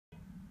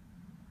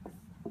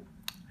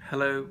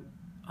Hello,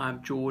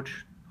 I'm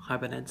George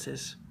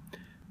Hiberniensis.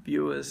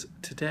 Viewers,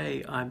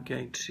 today I'm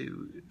going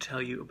to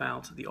tell you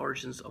about the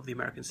origins of the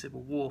American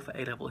Civil War for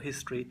A-level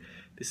history.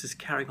 This is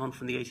carrying on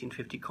from the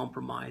 1850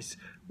 Compromise,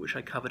 which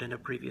I covered in a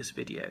previous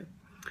video.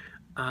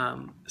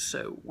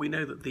 So we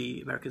know that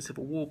the American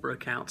Civil War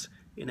broke out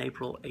in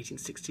April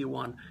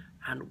 1861,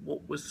 and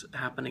what was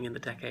happening in the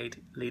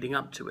decade leading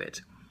up to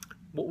it?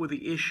 What were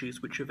the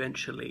issues which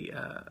eventually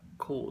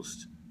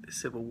caused the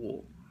Civil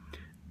War?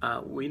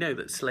 We know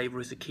that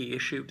slavery is a key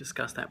issue,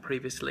 discussed that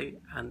previously,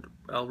 and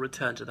I'll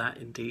return to that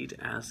indeed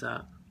as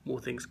more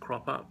things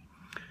crop up.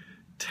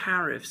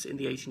 Tariffs in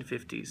the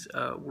 1850s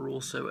were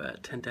also a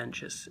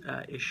tendentious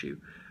issue.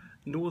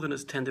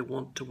 Northerners tended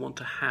to want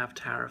to have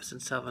tariffs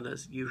and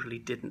Southerners usually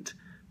didn't.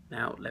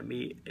 Now let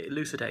me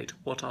elucidate,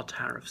 what are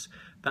tariffs?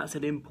 That's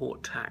an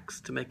import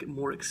tax to make it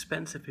more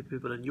expensive for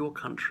people in your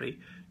country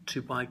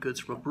to buy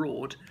goods from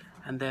abroad,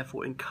 and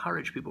therefore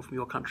encourage people from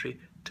your country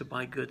to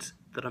buy goods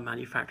that are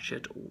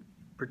manufactured or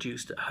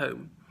produced at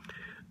home.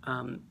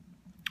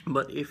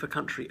 But if a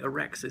country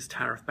erects this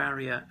tariff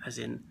barrier, as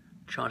in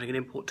charging an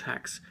import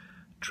tax,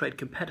 trade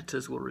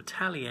competitors will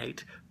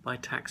retaliate by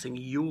taxing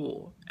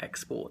your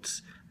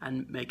exports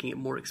and making it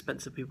more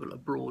expensive for people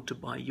abroad to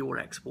buy your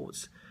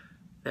exports,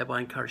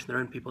 thereby encouraging their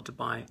own people to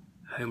buy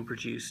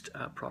home-produced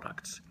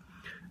products.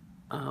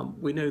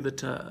 We know that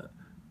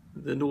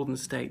the northern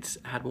states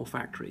had more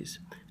factories.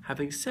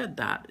 Having said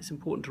that, it's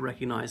important to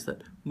recognise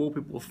that more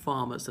people were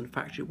farmers than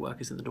factory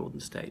workers in the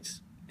northern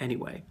states.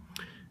 Anyway,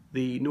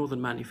 the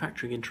northern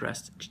manufacturing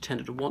interests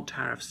tended to want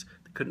tariffs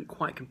that couldn't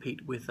quite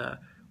compete with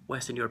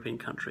Western European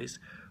countries.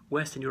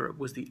 Western Europe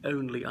was the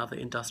only other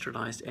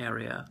industrialised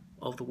area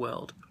of the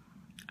world.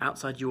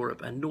 Outside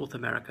Europe and North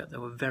America,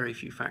 there were very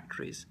few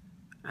factories,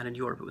 and in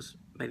Europe it was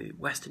mainly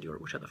Western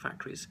Europe which had the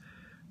factories.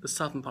 The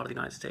southern part of the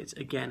United States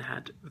again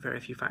had very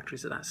few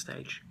factories at that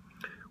stage,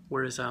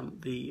 whereas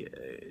the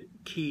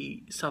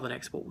key southern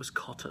export was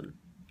cotton.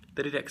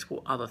 They did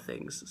export other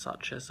things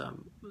such as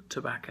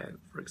tobacco,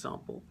 for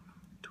example,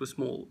 to a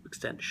small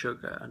extent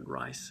sugar and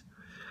rice.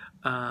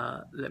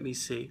 Let me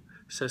see.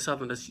 So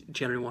Southerners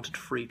generally wanted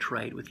free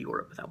trade with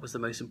Europe. That was the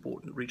most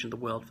important region of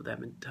the world for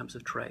them in terms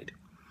of trade.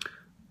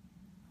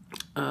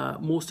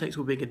 More states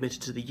were being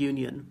admitted to the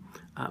Union.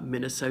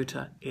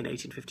 Minnesota in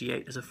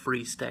 1858 as a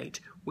free state,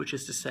 which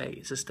is to say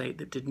it's a state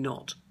that did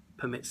not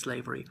permit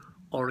slavery.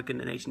 Oregon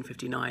in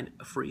 1859,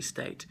 a free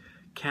state.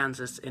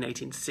 Kansas in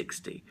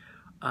 1860,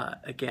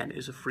 again,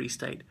 is a free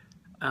state.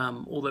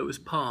 Although it was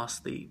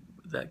passed, the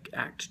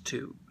act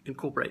to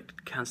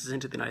incorporate Kansas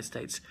into the United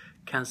States,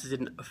 Kansas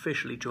didn't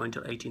officially join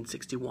until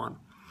 1861.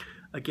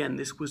 Again,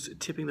 this was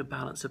tipping the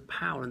balance of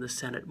power in the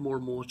Senate more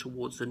and more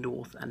towards the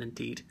North, and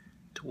indeed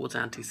towards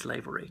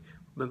anti-slavery.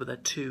 Remember, there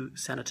are 2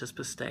 senators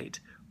per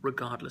state,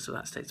 regardless of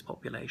that state's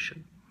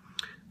population.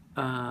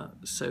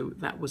 So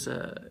that was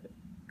a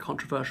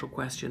controversial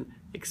question.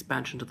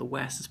 Expansion to the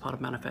west as part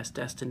of Manifest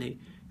Destiny.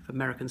 If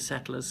American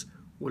settlers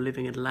were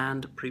living in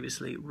land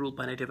previously ruled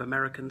by Native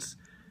Americans,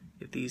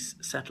 if these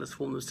settlers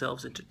formed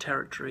themselves into a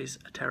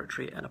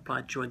territory and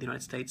applied to join the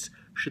United States,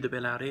 should they be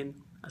allowed in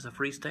as a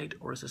free state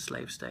or as a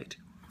slave state?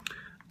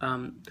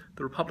 The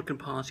Republican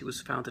Party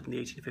was founded in the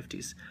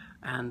 1850s,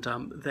 and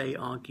they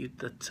argued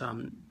that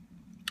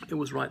it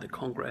was right that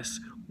Congress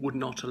would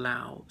not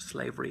allow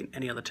slavery in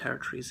any other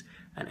territories,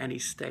 and any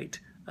state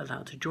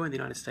allowed to join the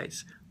United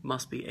States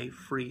must be a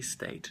free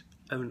state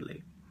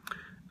only.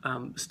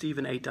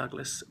 Stephen A.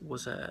 Douglas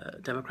was a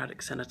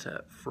Democratic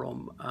senator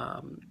from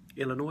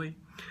Illinois,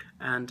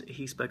 and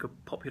he spoke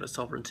of popular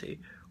sovereignty,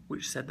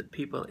 which said that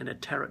people in a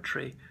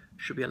territory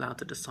should be allowed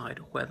to decide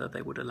whether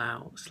they would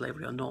allow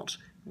slavery or not.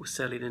 It was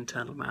solely an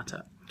internal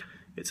matter.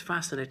 It's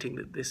fascinating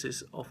that this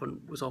was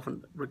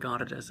often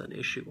regarded as an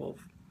issue of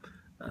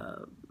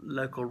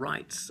local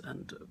rights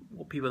and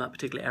what people in that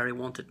particular area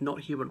wanted,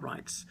 not human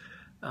rights.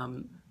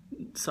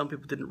 Some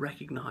people didn't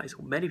recognize,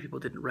 or many people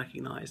didn't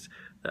recognize,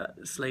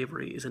 that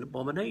slavery is an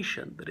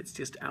abomination, that it's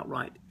just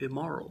outright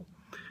immoral.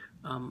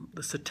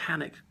 The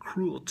satanic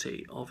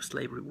cruelty of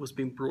slavery was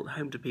being brought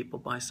home to people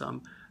by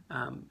some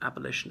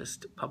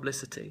abolitionist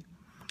publicity.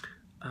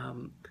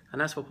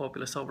 And as for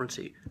popular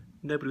sovereignty,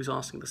 nobody was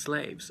asking the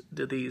slaves,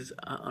 do these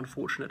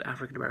unfortunate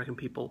African American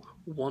people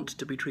want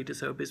to be treated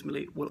so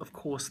abysmally? Well, of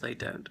course they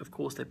don't. Of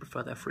course they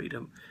prefer their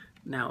freedom.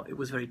 Now, it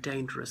was very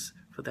dangerous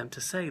for them to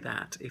say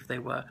that if they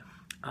were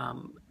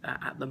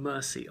at the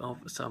mercy of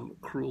some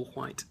cruel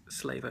white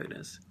slave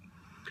owners.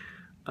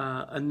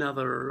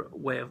 Another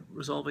way of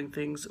resolving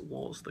things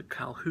was the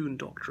Calhoun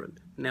Doctrine.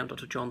 Now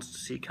Dr. John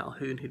C.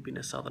 Calhoun, who'd been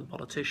a Southern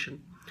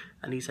politician,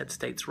 and he said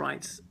states'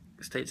 rights,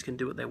 states can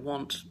do what they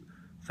want,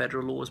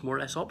 federal law is more or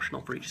less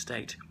optional for each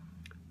state.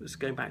 It was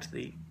going back to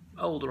the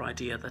older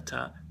idea that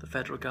the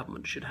federal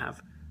government should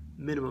have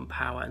minimum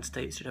power and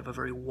states should have a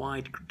very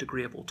wide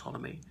degree of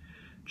autonomy.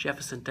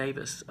 Jefferson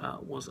Davis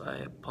was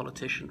a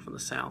politician from the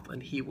South,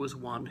 and he was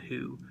one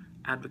who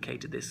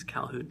advocated this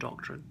Calhoun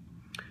Doctrine.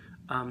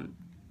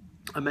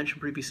 I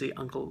mentioned previously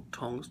Uncle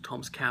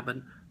Tom's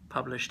Cabin,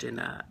 published in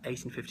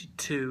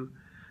 1852,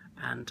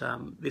 and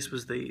this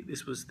was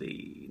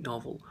the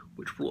novel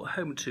which brought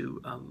home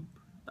to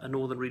a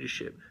northern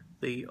readership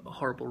the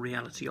horrible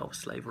reality of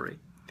slavery.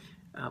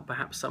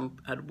 Perhaps some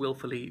had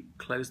willfully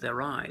closed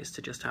their eyes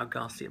to just how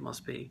ghastly it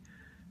must be.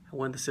 And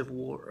when the Civil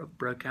War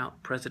broke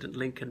out, President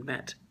Lincoln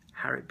met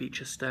Harriet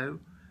Beecher Stowe.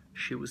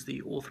 She was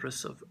the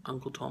authoress of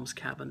Uncle Tom's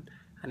Cabin,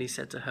 and he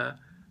said to her,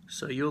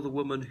 "So you're the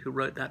woman who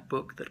wrote that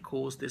book that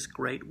caused this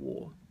great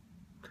war."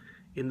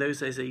 In those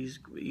days, they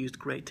used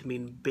great to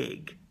mean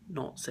big,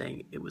 not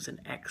saying it was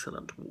an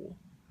excellent war.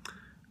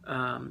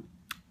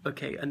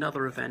 Okay,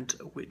 another event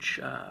which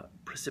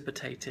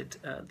precipitated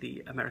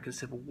the American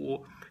Civil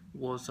War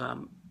was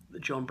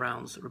John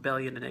Brown's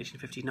rebellion in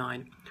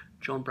 1859.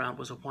 John Brown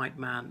was a white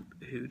man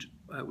who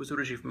was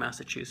originally from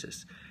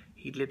Massachusetts.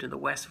 He'd lived in the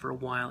West for a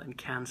while in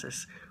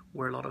Kansas,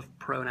 where a lot of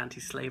pro and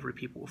anti-slavery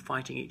people were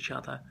fighting each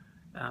other.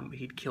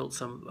 He'd killed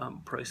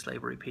some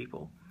pro-slavery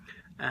people,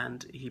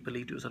 and he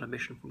believed it was on a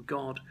mission from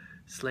God.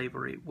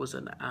 Slavery was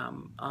an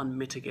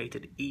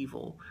unmitigated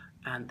evil,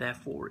 and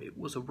therefore it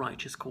was a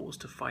righteous cause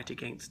to fight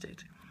against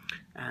it.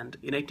 And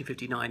in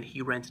 1859,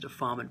 he rented a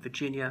farm in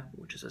Virginia,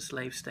 which is a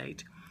slave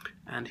state,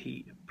 and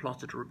he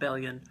plotted a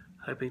rebellion,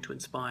 hoping to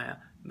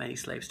inspire many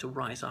slaves to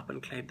rise up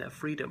and claim their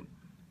freedom.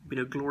 It would be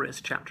a glorious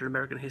chapter in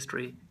American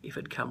history if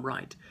it had come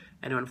right.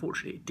 And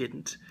unfortunately, it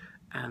didn't,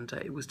 and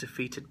it was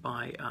defeated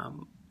by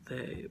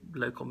the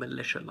local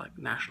militia, like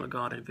National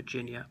Guard in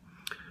Virginia.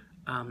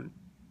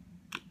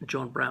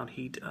 John Brown,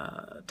 he'd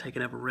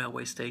taken over a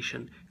railway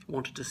station,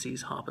 wanted to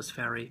seize Harper's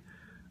Ferry.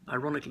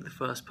 Ironically, the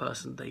first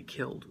person they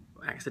killed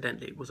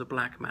accidentally was a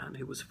black man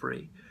who was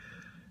free.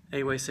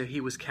 Anyway, so he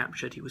was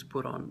captured. He was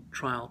put on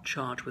trial,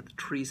 charged with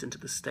treason to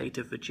the state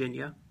of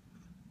Virginia,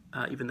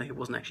 even though he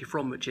wasn't actually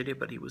from Virginia,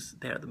 but he was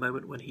there at the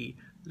moment when he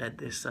led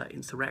this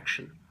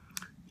insurrection.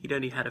 He'd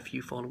only had a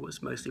few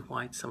followers, mostly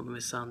white, some of them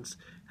his sons,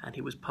 and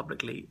he was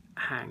publicly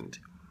hanged.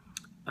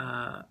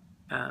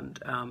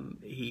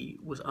 He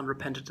was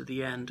unrepentant at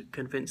the end,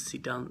 convinced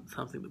he'd done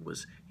something that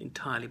was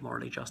entirely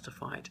morally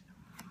justified.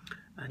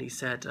 And he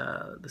said,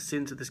 "The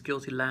sins of this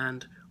guilty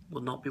land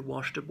will not be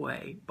washed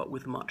away, but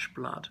with much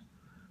blood."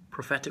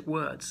 Prophetic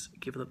words,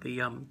 given that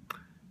the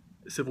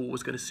Civil War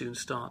was going to soon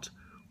start.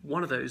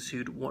 One of those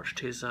who'd watched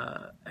his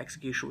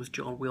execution was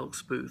John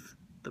Wilkes Booth,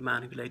 the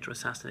man who later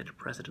assassinated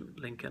President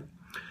Lincoln.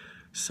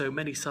 So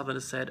many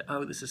Southerners said,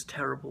 "Oh, this is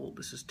terrible,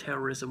 this is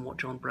terrorism, what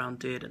John Brown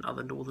did," and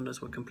other Northerners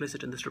were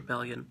complicit in this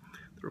rebellion.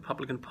 The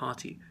Republican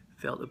Party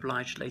felt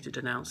obliged later to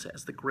denounce it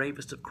as the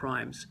gravest of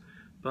crimes,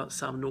 but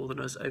some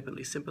Northerners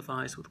openly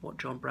sympathized with what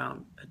John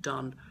Brown had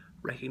done,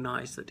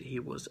 recognized that he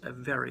was a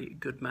very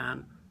good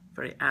man,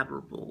 very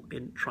admirable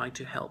in trying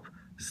to help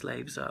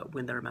slaves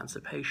win their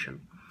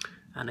emancipation.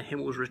 And a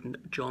hymn was written,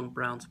 "John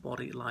Brown's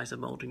body lies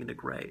a-mouldering in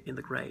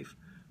the grave,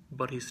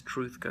 but his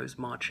truth goes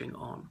marching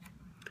on."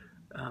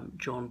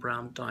 John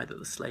Brown died that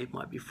the slave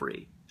might be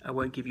free. I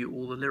won't give you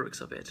all the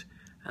lyrics of it,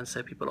 and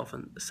so people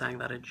often sang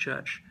that in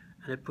church,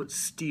 and it put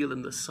steel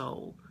in the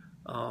soul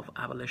of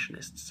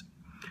abolitionists.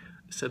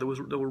 So there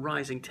were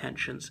rising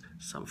tensions.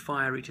 Some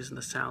fire eaters in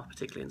the South,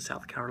 particularly in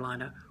South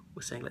Carolina,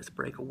 were saying, let's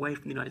break away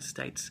from the United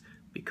States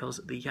because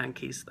the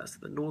Yankees, that's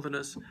the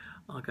Northerners,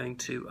 are going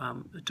to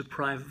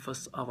deprive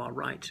us of our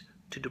right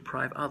to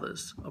deprive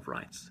others of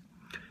rights.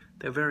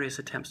 There were various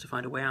attempts to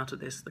find a way out of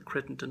this: the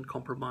Crittenden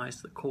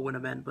Compromise, the Corwin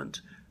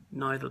Amendment.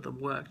 Neither of them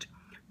worked.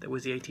 There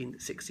was the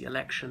 1860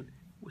 election.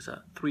 It was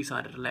a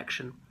three-sided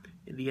election.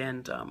 In the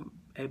end,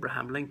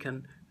 Abraham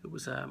Lincoln, who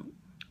was a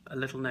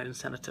little-known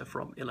senator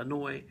from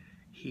Illinois,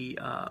 he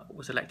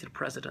was elected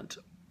president.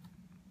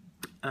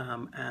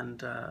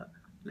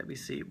 Let me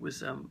see, it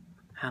was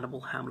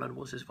Hannibal Hamlin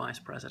was his vice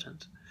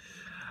president.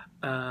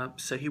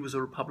 So he was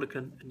a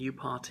Republican, a new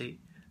party,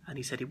 and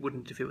he said he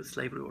wouldn't interfere with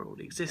slavery where it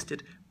already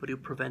existed, but he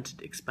would prevent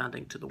it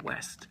expanding to the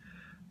West.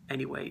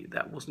 Anyway,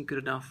 that wasn't good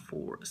enough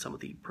for some of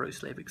the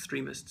pro-slave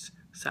extremists.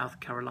 South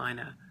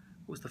Carolina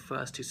was the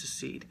first to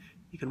secede.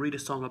 You can read a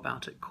song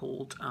about it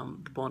called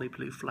The Bonnie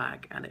Blue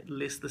Flag, and it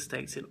lists the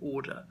states in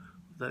order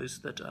of those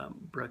that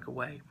broke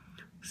away.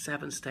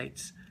 7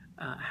 states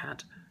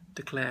had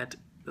declared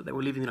that they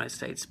were leaving the United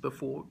States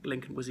before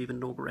Lincoln was even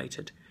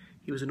inaugurated.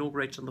 He was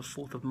inaugurated on the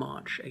 4th of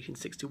March,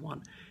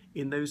 1861.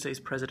 In those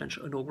days,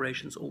 presidential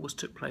inaugurations always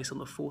took place on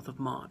the 4th of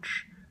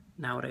March.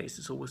 Nowadays,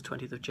 it's always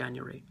 20th of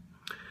January.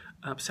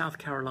 South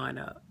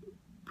Carolina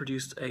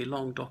produced a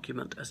long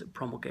document as it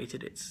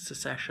promulgated its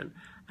secession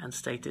and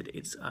stated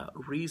its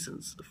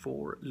reasons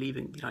for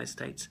leaving the United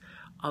States.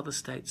 Other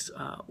states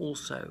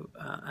also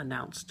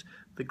announced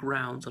the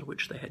grounds on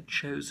which they had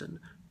chosen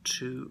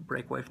to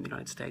break away from the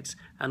United States,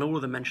 and all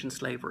of them mentioned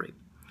slavery.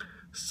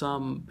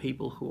 Some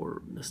people who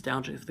are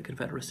nostalgic for the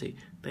Confederacy,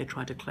 they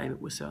tried to claim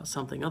it was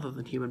something other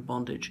than human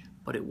bondage,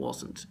 but it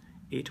wasn't.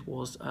 It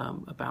was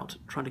about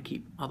trying to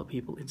keep other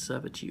people in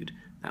servitude.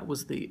 That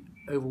was the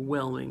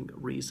overwhelming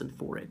reason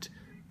for it.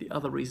 The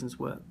other reasons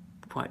were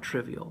quite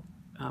trivial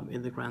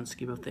in the grand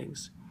scheme of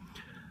things.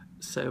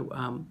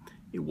 So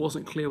It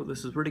wasn't clear what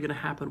this was really going to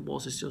happen.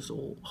 Was this just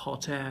all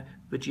hot air?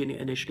 Virginia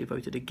initially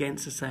voted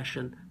against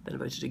secession, then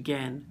voted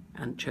again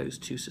and chose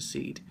to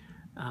secede.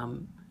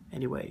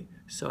 Anyway,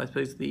 so I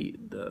suppose the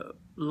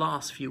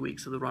last few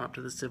weeks of the run-up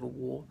to the Civil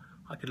War,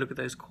 I could look at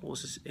those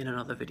causes in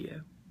another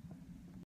video.